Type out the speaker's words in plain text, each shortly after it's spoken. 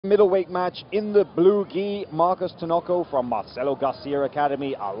Middleweight match in the blue gi, Marcos Tinoco from Marcelo Garcia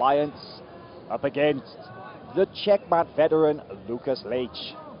Academy Alliance up against the checkmat veteran Lucas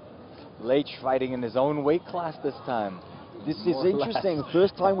Leite. Leite fighting in his own weight class this time. This is interesting.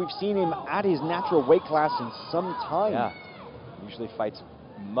 First time we've seen him at his natural weight class in some time. Yeah, usually fights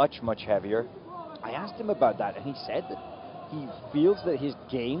much heavier. I asked him about that and he said that he feels that his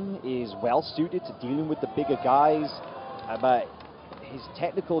game is well suited to dealing with the bigger guys, but his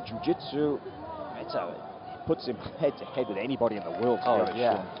technical jiu-jitsu, it puts him head-to-head with anybody in the world. Oh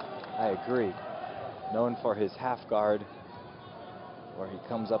yeah, I agree. Known for his half guard, where he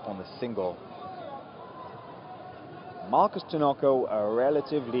comes up on the single. Marcos Tinoco, a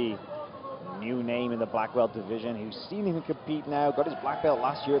relatively new name in the black belt division. Who's seen him compete now, got his black belt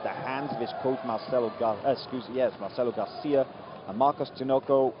last year at the hands of his coach Marcelo Garcia. And Marcos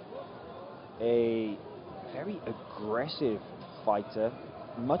Tinoco, a very aggressive fighter,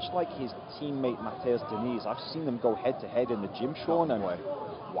 much like his teammate Mateus Diniz. I've seen them go head-to-head in the gym, Sean, and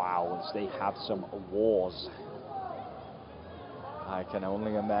wow, they have some wars. I can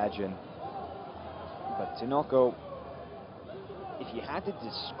only imagine. But Tinoco, if you had to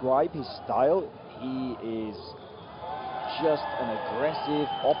describe his style, he is just an aggressive,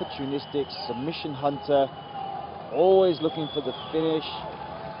 opportunistic submission hunter, always looking for the finish.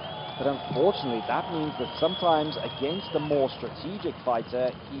 But unfortunately, that means that sometimes against a more strategic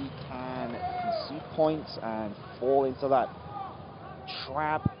fighter, he can concede points and fall into that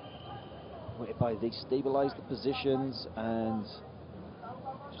trap whereby they stabilize the positions and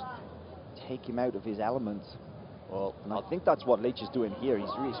just take him out of his element. Well, and I think that's what Leite is doing here.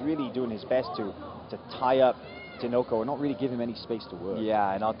 He's really doing his best to tie up Tinoco and not really give him any space to work.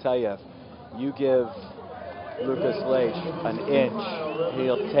 Yeah, and I'll tell you, you give Lucas Leite an inch,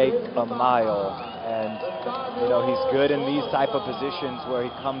 he'll take a mile. And you know, he's good in these type of positions where he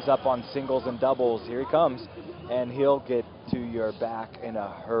comes up on singles and doubles. Here he comes, and he'll get to your back in a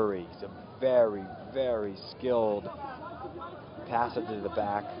hurry. He's a very skilled passer to the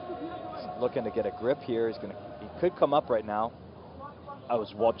back. He's looking to get a grip here. He could come up right now. I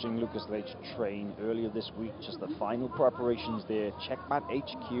was watching Lucas Leite train earlier this week, just the final preparations there. Checkmat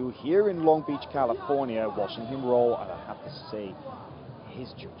HQ here in Long Beach, California, watching him roll, and I have to say,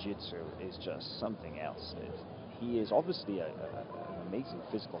 his jiu-jitsu is just something else. He is obviously an amazing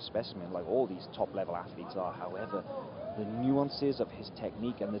physical specimen, like all these top-level athletes are. However, the nuances of his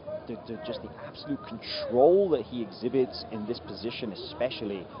technique and just the absolute control that he exhibits in this position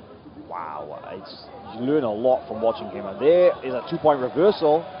especially, wow, you learn a lot from watching him. And there is a two-point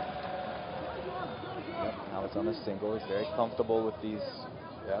reversal. Yep, now it's on a single. He's very comfortable with these.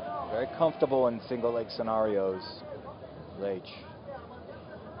 Yep, very comfortable in single leg scenarios. Leite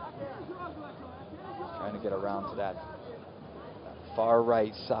trying to get around to that far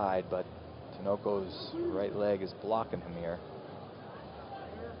right side, but Tinoco's right leg is blocking him here.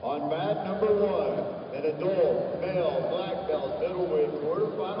 On mat number 1, an adult male black belt middleweight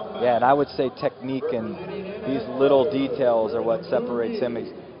quarterfinal match. Yeah, and I would say technique and these little details are what separates him.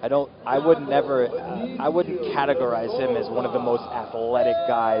 I wouldn't categorize him as one of the most athletic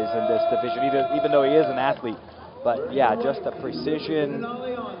guys in this division, even though he is an athlete. But yeah, just the precision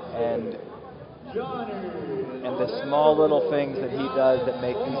and the small little things that he does that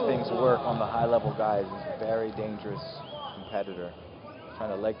make these things work on the high-level guys. He's a very dangerous competitor. Trying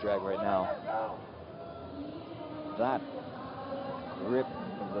to leg drag right now. That grip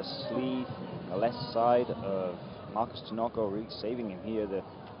of the sleeve, the left side of Marcos Tinoco, really saving him here. The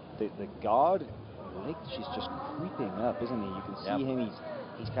guard, Leite is just creeping up, isn't he? You can see him.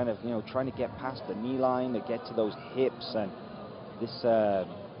 He's kind of, you know, trying to get past the knee line to get to those hips, and this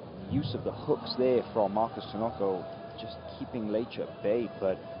use of the hooks there from Marcos Tinoco just keeping Leite at bay.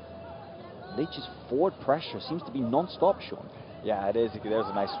 But Leite's forward pressure seems to be non-stop, Sean. Yeah, it is. There's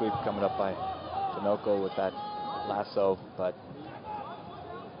a nice sweep coming up by Tinoco with that lasso, but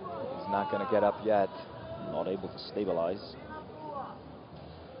he's not going to get up yet. Not able to stabilize.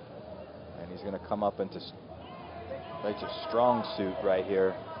 And he's going to come up into Leite's strong suit right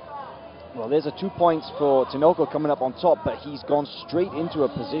here. Well, there's a 2 points for Tinoco coming up on top, but he's gone straight into a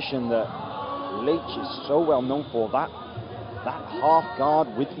position that Leite is so well known for. That half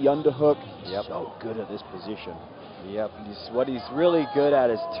guard with the underhook. Yep. So good at this position. Yep, what he's really good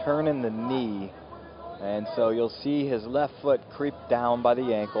at is turning the knee. And so you'll see his left foot creep down by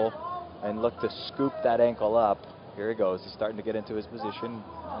the ankle and look to scoop that ankle up. Here he goes. He's starting to get into his position.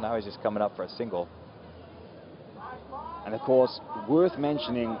 And now he's just coming up for a single. And of course, worth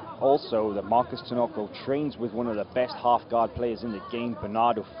mentioning also that Marcos Tinoco trains with one of the best half guard players in the game,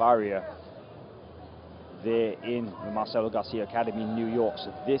 Bernardo Faria. there in the Marcelo Garcia Academy in New York.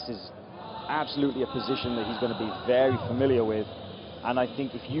 So this is absolutely a position that he's going to be very familiar with. And I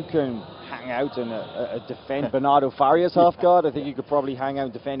think if you can hang out and defend Bernardo Farias half guard, I think you could probably hang out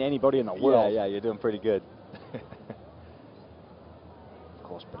and defend anybody in the world. Yeah, you're doing pretty good. Of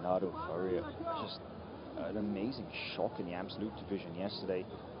course, Bernardo Farias, just an amazing shock in the absolute division yesterday,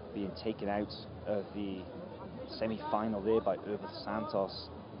 being taken out of the semi-final there by Irvin Santos.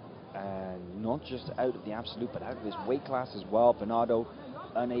 And not just out of the absolute, but out of his weight class as well. Bernardo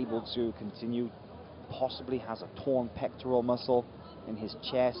unable to continue, possibly has a torn pectoral muscle in his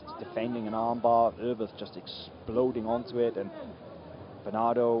chest, defending an armbar. Irvith just exploding onto it, and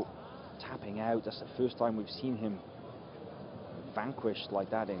Bernardo tapping out. That's the first time we've seen him vanquished like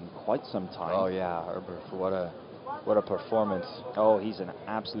that in quite some time. Oh yeah, Herbert, what a performance. Oh, he's an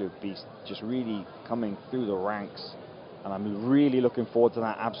absolute beast, just really coming through the ranks. And I'm really looking forward to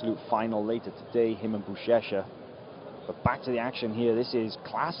that absolute final later today, him and Buchecha. But back to the action here. This is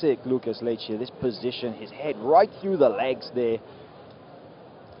classic Lucas Leite. This position, his head right through the legs there.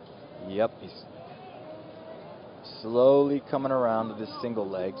 Yep, he's slowly coming around with this single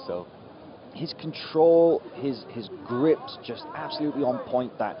leg. So his control, his grips just absolutely on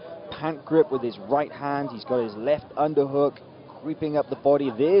point. That pant grip with his right hand. He's got his left underhook creeping up the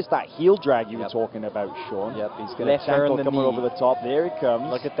body. There's that heel drag you were talking about, Sean. Yep, he's going to turn the coming knee over the top. There he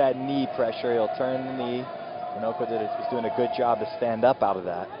comes. Look at that knee pressure. He'll turn the knee. Tinoco is doing a good job to stand up out of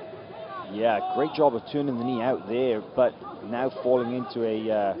that. Yeah, great job of turning the knee out there, but now falling into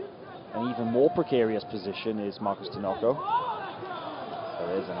an even more precarious position is Marcus Tinoco. So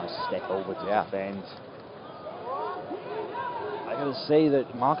there's a nice step over to defend. I gotta say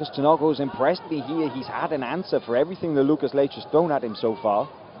that Marcus Tinoco's impressed me here. He's had an answer for everything that Lucas Leite has thrown at him so far.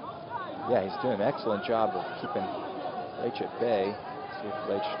 Yeah, he's doing an excellent job of keeping Leite at bay. See if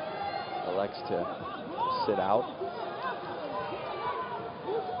Leite elects to sit out.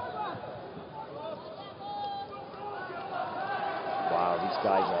 Wow, these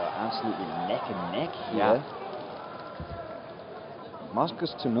guys are absolutely neck and neck here.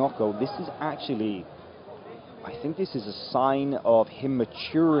 Marcus Tinoco, this is actually, I think this is a sign of him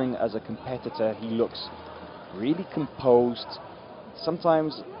maturing as a competitor. He looks really composed.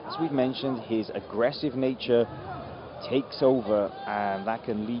 Sometimes, as we've mentioned, his aggressive nature takes over, and that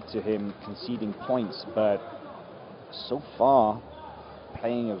can lead to him conceding points. But so far,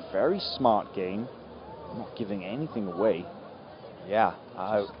 playing a very smart game, not giving anything away. Yeah,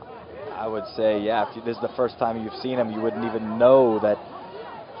 I would say, yeah, if this is the first time you've seen him, you wouldn't even know that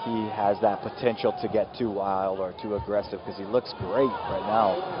he has that potential to get too wild or too aggressive, because he looks great right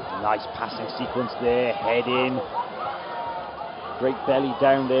now. Nice passing sequence there, head in. Great belly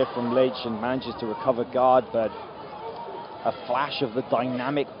down there from Leite, and manages to recover guard, but a flash of the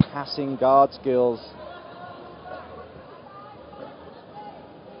dynamic passing guard skills.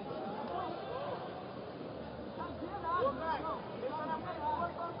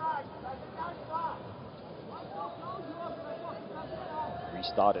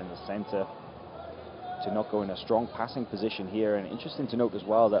 Restart in the center. Tinoco in a strong passing position here, and interesting to note as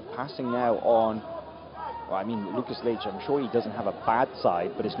well that passing now on, well, I mean, Lucas Leite, I'm sure he doesn't have a bad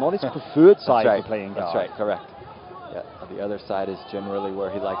side, but it's not his preferred side for playing guard. That's right, correct. Yeah, the other side is generally where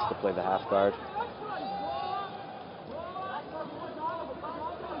he likes to play the half guard.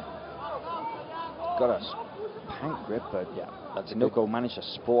 Got a pant grip, but Tinoco managed to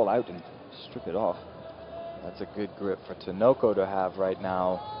sprawl out and strip it off. That's a good grip for Tinoco to have right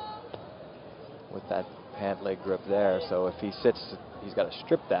now with that pant leg grip there. So if he sits, he's got to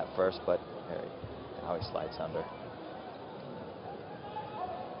strip that first, but now he slides under.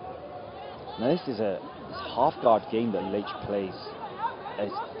 Now this is a half guard game that Leite plays.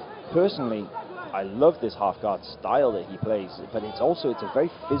 Personally, I love this half guard style that he plays, but it's a very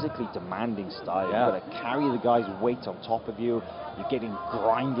physically demanding style. Yeah. You've got to carry the guy's weight on top of you. You're getting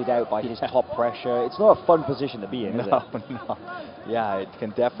grinded out by his top pressure. It's not a fun position to be in, is it? No. Yeah, it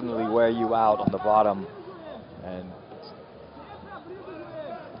can definitely wear you out on the bottom. And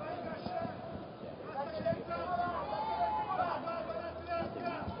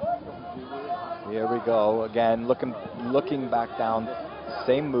here we go again, looking back down,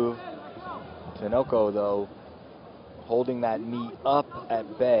 same move. Tinoco though holding that knee up at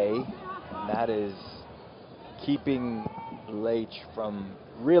bay, and that is keeping Leite from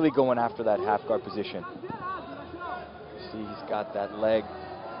really going after that half guard position. See, he's got that leg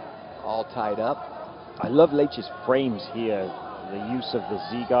all tied up. I love Leite's frames here. The use of the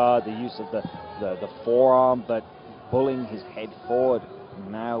Z-guard, the use of the forearm, but pulling his head forward.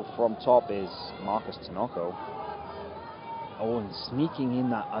 Now from top is Marcus Tinoco. Oh, and sneaking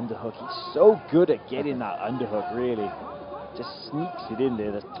in that underhook. He's so good at getting that underhook, really. Just sneaks it in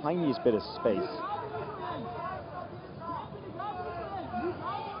there, the tiniest bit of space.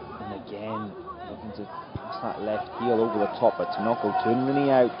 And again, looking to pass that left heel over the top, but Tinoco turning the knee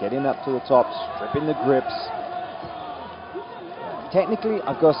out, getting up to the top, stripping the grips. Technically,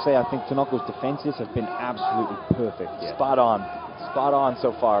 I've got to say, I think Tinoco's defenses have been absolutely perfect. Yeah. Spot on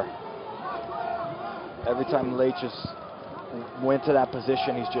so far. Every time Leite just went to that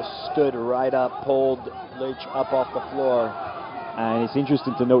position, he's just stood right up, pulled Leite up off the floor. And it's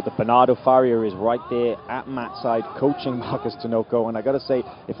interesting to note that Bernardo Faria is right there at mat side coaching Marcus Tinoco. And I got to say,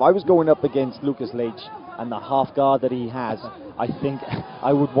 if I was going up against Lucas Leite and the half guard that he has, I think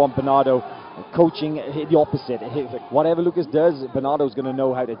I would want Bernardo coaching the opposite. Whatever Lucas does, Bernardo's going to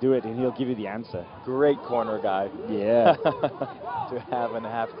know how to do it, and he'll give you the answer. Great corner guy. Yeah. To have in a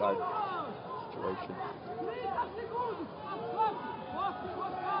half guard situation.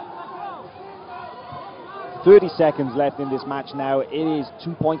 "30 seconds left in this match now. It is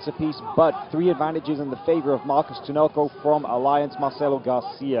 2 points apiece, but 3 advantages in the favor of Marcus Tinoco from Alliance Marcelo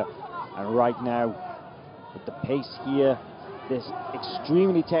Garcia. And right now, with the pace here, this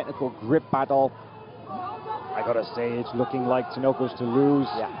extremely technical grip battle, I gotta say, it's looking like Tinoco's to lose.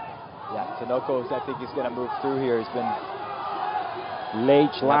 Yeah, Tinoco's, I think he's gonna move through here. He's been...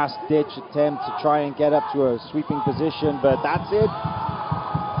 Leite, last ditch attempt to try and get up to a sweeping position, but that's it.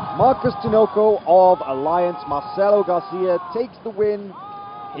 Marcus Tinoco of Alliance Marcelo Garcia takes the win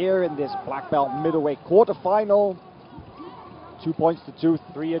here in this black belt middleweight quarterfinal. 2 points to 2,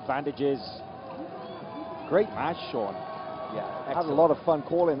 3 advantages. Great match, Sean. Yeah, I had a lot of fun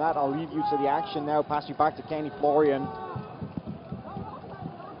calling that. I'll leave you to the action now. Pass you back to Kenny Florian.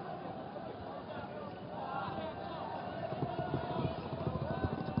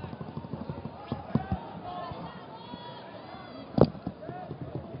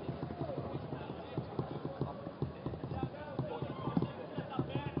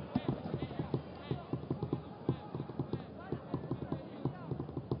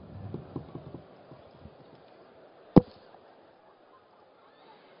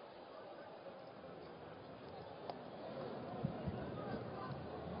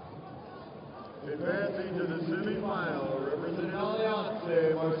 Advancing to the semifinal, representing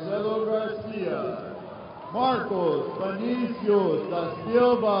Alianza Marcelo Garcia, Marcos Vinicius da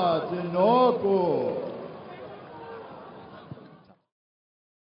Silva Tinoco.